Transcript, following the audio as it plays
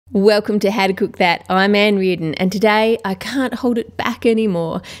Welcome to How to Cook That. I'm Reardon, and today I can't hold it back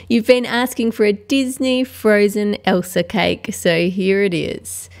anymore. You've been asking for a Disney frozen Elsa cake, so here it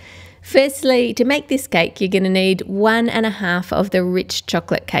is. Firstly, to make this cake, you're going to need 1.5 of the rich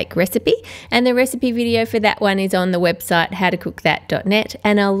chocolate cake recipe, and the recipe video for that one is on the website howtocookthat.net,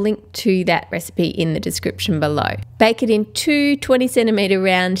 and I'll link to that recipe in the description below. Bake it in 2 20cm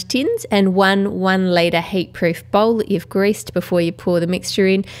round tins and one 1 litre heat-proof bowl that you've greased before you pour the mixture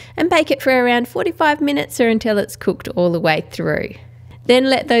in, and bake it for around 45 minutes or until it's cooked all the way through.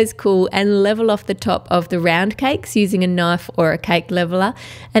 Then let those cool and level off the top of the round cakes using a knife or a cake leveler,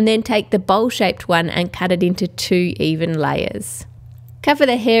 and then take the bowl-shaped one and cut it into 2 even layers. Cover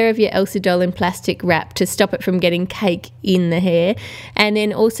the hair of your Elsa doll in plastic wrap to stop it from getting cake in the hair, and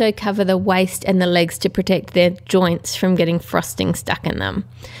then also cover the waist and the legs to protect their joints from getting frosting stuck in them.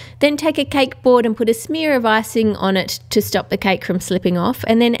 Then take a cake board and put a smear of icing on it to stop the cake from slipping off,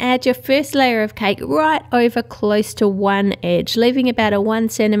 and then add your first layer of cake right over close to one edge, leaving about a 1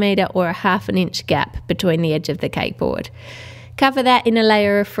 centimetre or a 1/2 inch gap between the edge of the cake board. Cover that in a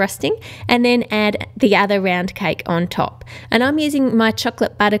layer of frosting and then add the other round cake on top. And I'm using my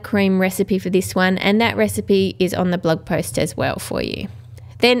chocolate buttercream recipe for this one, and that recipe is on the blog post as well for you.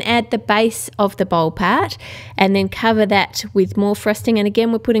 Then add the base of the bowl part and then cover that with more frosting, and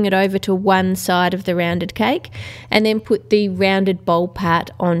again we're putting it over to one side of the rounded cake, and then put the rounded bowl part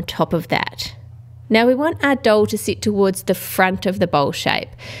on top of that. Now we want our doll to sit towards the front of the bowl shape.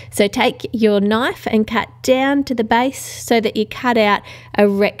 So take your knife and cut down to the base so that you cut out a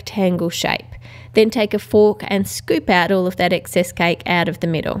rectangle shape. Then take a fork and scoop out all of that excess cake out of the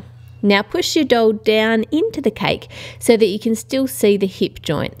middle. Now push your doll down into the cake so that you can still see the hip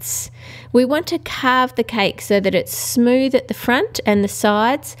joints. We want to carve the cake so that it's smooth at the front and the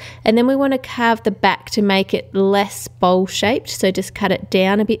sides, and then we want to carve the back to make it less bowl shaped, so just cut it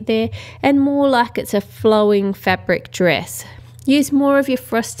down a bit there and more like it's a flowing fabric dress. Use more of your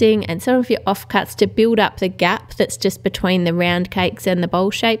frosting and some of your offcuts to build up the gap that's just between the round cakes and the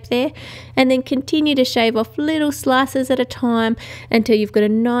bowl shape there, and then continue to shave off little slices at a time until you've got a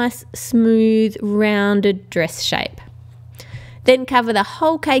nice smooth rounded dress shape. Then cover the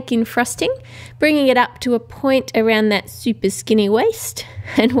whole cake in frosting, bringing it up to a point around that super skinny waist.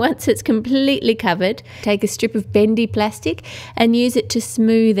 And once it's completely covered, take a strip of bendy plastic and use it to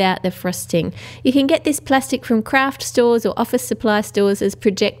smooth out the frosting. You can get this plastic from craft stores or office supply stores as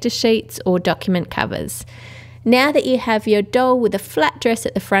projector sheets or document covers. Now that you have your doll with a flat dress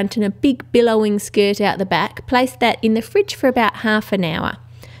at the front and a big billowing skirt out the back, place that in the fridge for about half an hour.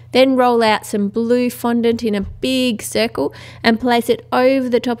 Then roll out some blue fondant in a big circle and place it over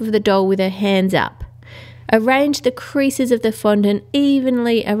the top of the doll with her hands up. Arrange the creases of the fondant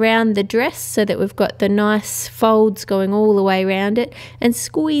evenly around the dress so that we've got the nice folds going all the way around it, and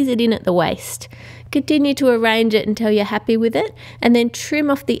squeeze it in at the waist. Continue to arrange it until you're happy with it, and then trim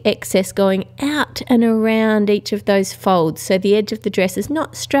off the excess going out and around each of those folds so the edge of the dress is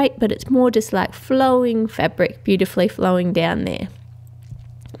not straight but it's more just like flowing fabric, beautifully flowing down there.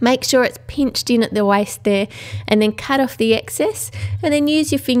 Make sure it's pinched in at the waist there, and then cut off the excess, and then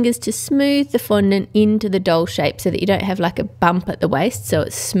use your fingers to smooth the fondant into the doll shape so that you don't have like a bump at the waist, so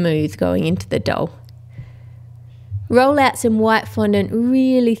it's smooth going into the doll. Roll out some white fondant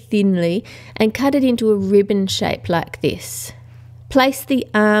really thinly and cut it into a ribbon shape like this. Place the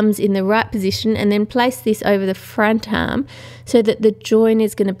arms in the right position and then place this over the front arm so that the join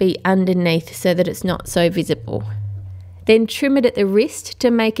is going to be underneath so that it's not so visible. Then trim it at the wrist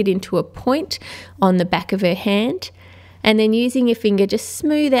to make it into a point on the back of her hand, and then using your finger just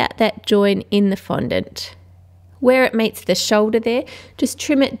smooth out that join in the fondant. Where it meets the shoulder there, just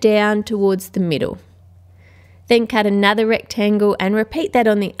trim it down towards the middle. Then cut another rectangle and repeat that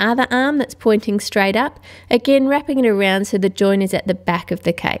on the other arm that's pointing straight up, again wrapping it around so the join is at the back of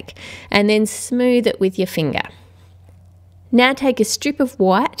the cake, and then smooth it with your finger. Now take a strip of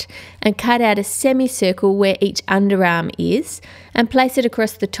white and cut out a semicircle where each underarm is, and place it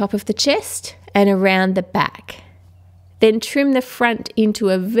across the top of the chest and around the back. Then trim the front into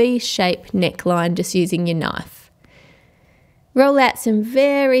a V-shaped neckline just using your knife. Roll out some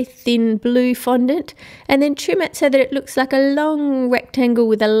very thin blue fondant and then trim it so that it looks like a long rectangle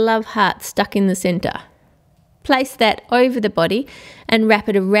with a love heart stuck in the centre. Place that over the body and wrap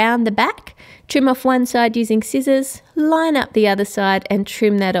it around the back. Trim off one side using scissors, line up the other side and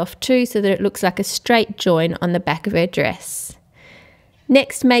trim that off too so that it looks like a straight join on the back of her dress.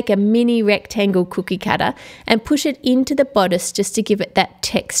 Next, make a mini rectangle cookie cutter and push it into the bodice just to give it that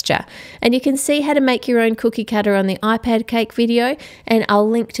texture. And you can see how to make your own cookie cutter on the iPad cake video, and I'll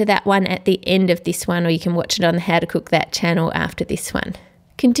link to that one at the end of this one, or you can watch it on the How to Cook That channel after this one.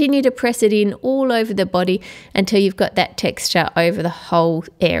 Continue to press it in all over the body until you've got that texture over the whole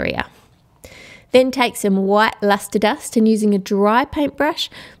area. Then take some white luster dust and using a dry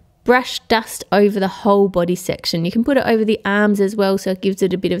paintbrush, brush dust over the whole body section. You can put it over the arms as well, so it gives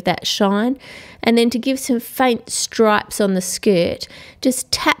it a bit of that shine. And then to give some faint stripes on the skirt,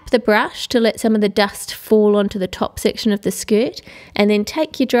 just tap the brush to let some of the dust fall onto the top section of the skirt, and then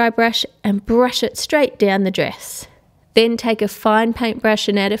take your dry brush and brush it straight down the dress. Then take a fine paintbrush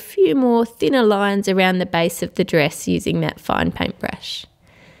and add a few more thinner lines around the base of the dress using that fine paintbrush.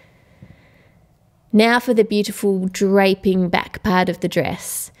 Now for the beautiful draping back part of the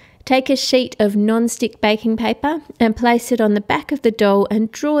dress. Take a sheet of non-stick baking paper and place it on the back of the doll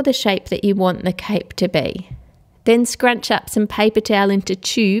and draw the shape that you want the cape to be. Then scrunch up some paper towel into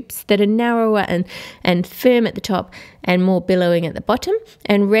tubes that are narrower and firm at the top and more billowing at the bottom,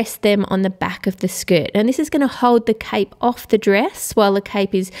 and rest them on the back of the skirt. And this is going to hold the cape off the dress while the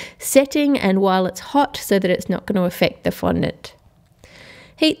cape is setting and while it's hot, so that it's not going to affect the fondant.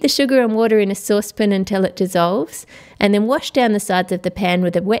 Heat the sugar and water in a saucepan until it dissolves, and then wash down the sides of the pan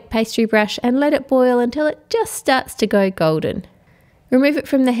with a wet pastry brush and let it boil until it just starts to go golden. Remove it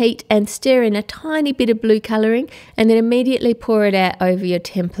from the heat and stir in a tiny bit of blue colouring, and then immediately pour it out over your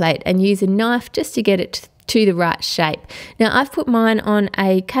template and use a knife just to get it to the right shape. Now I've put mine on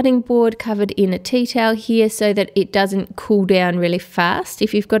a cutting board covered in a tea towel here so that it doesn't cool down really fast.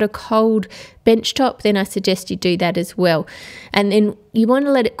 If you've got a cold bench top, then I suggest you do that as well. And then you want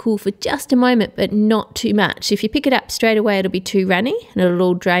to let it cool for just a moment, but not too much. If you pick it up straight away, it'll be too runny and it'll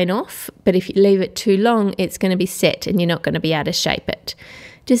all drain off. But if you leave it too long, it's going to be set and you're not going to be able to shape it.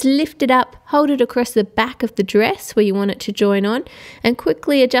 Just lift it up, hold it across the back of the dress where you want it to join on, and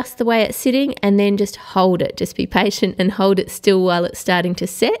quickly adjust the way it's sitting, and then just hold it. Just be patient and hold it still while it's starting to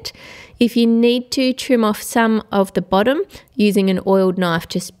set. If you need to, trim off some of the bottom using an oiled knife.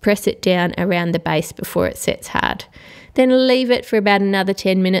 Just press it down around the base before it sets hard. Then leave it for about another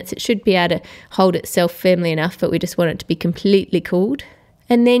 10 minutes. It should be able to hold itself firmly enough, but we just want it to be completely cooled.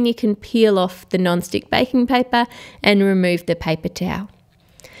 And then you can peel off the non-stick baking paper and remove the paper towel.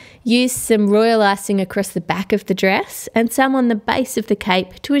 Use some royal icing across the back of the dress and some on the base of the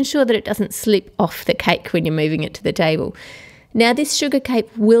cape to ensure that it doesn't slip off the cake when you're moving it to the table. Now this sugar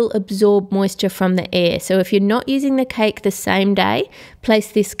cape will absorb moisture from the air, so if you're not using the cake the same day,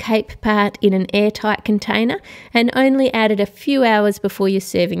 place this cape part in an airtight container and only add it a few hours before you're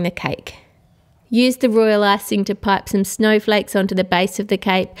serving the cake. Use the royal icing to pipe some snowflakes onto the base of the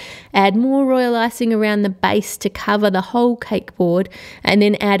cape, add more royal icing around the base to cover the whole cake board, and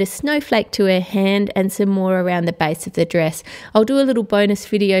then add a snowflake to her hand and some more around the base of the dress. I'll do a little bonus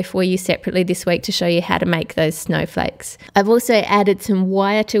video for you separately this week to show you how to make those snowflakes. I've also added some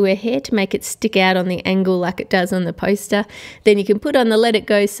wire to her hair to make it stick out on the angle like it does on the poster. Then you can put on the Let It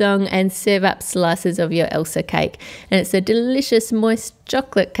Go song and serve up slices of your Elsa cake. And it's a delicious moist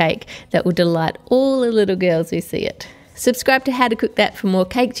chocolate cake that will delight all the little girls who see it. Subscribe to How to Cook That for more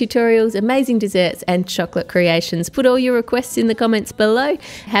cake tutorials, amazing desserts and chocolate creations. Put all your requests in the comments below.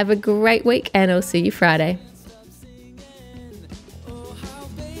 Have a great week and I'll see you Friday.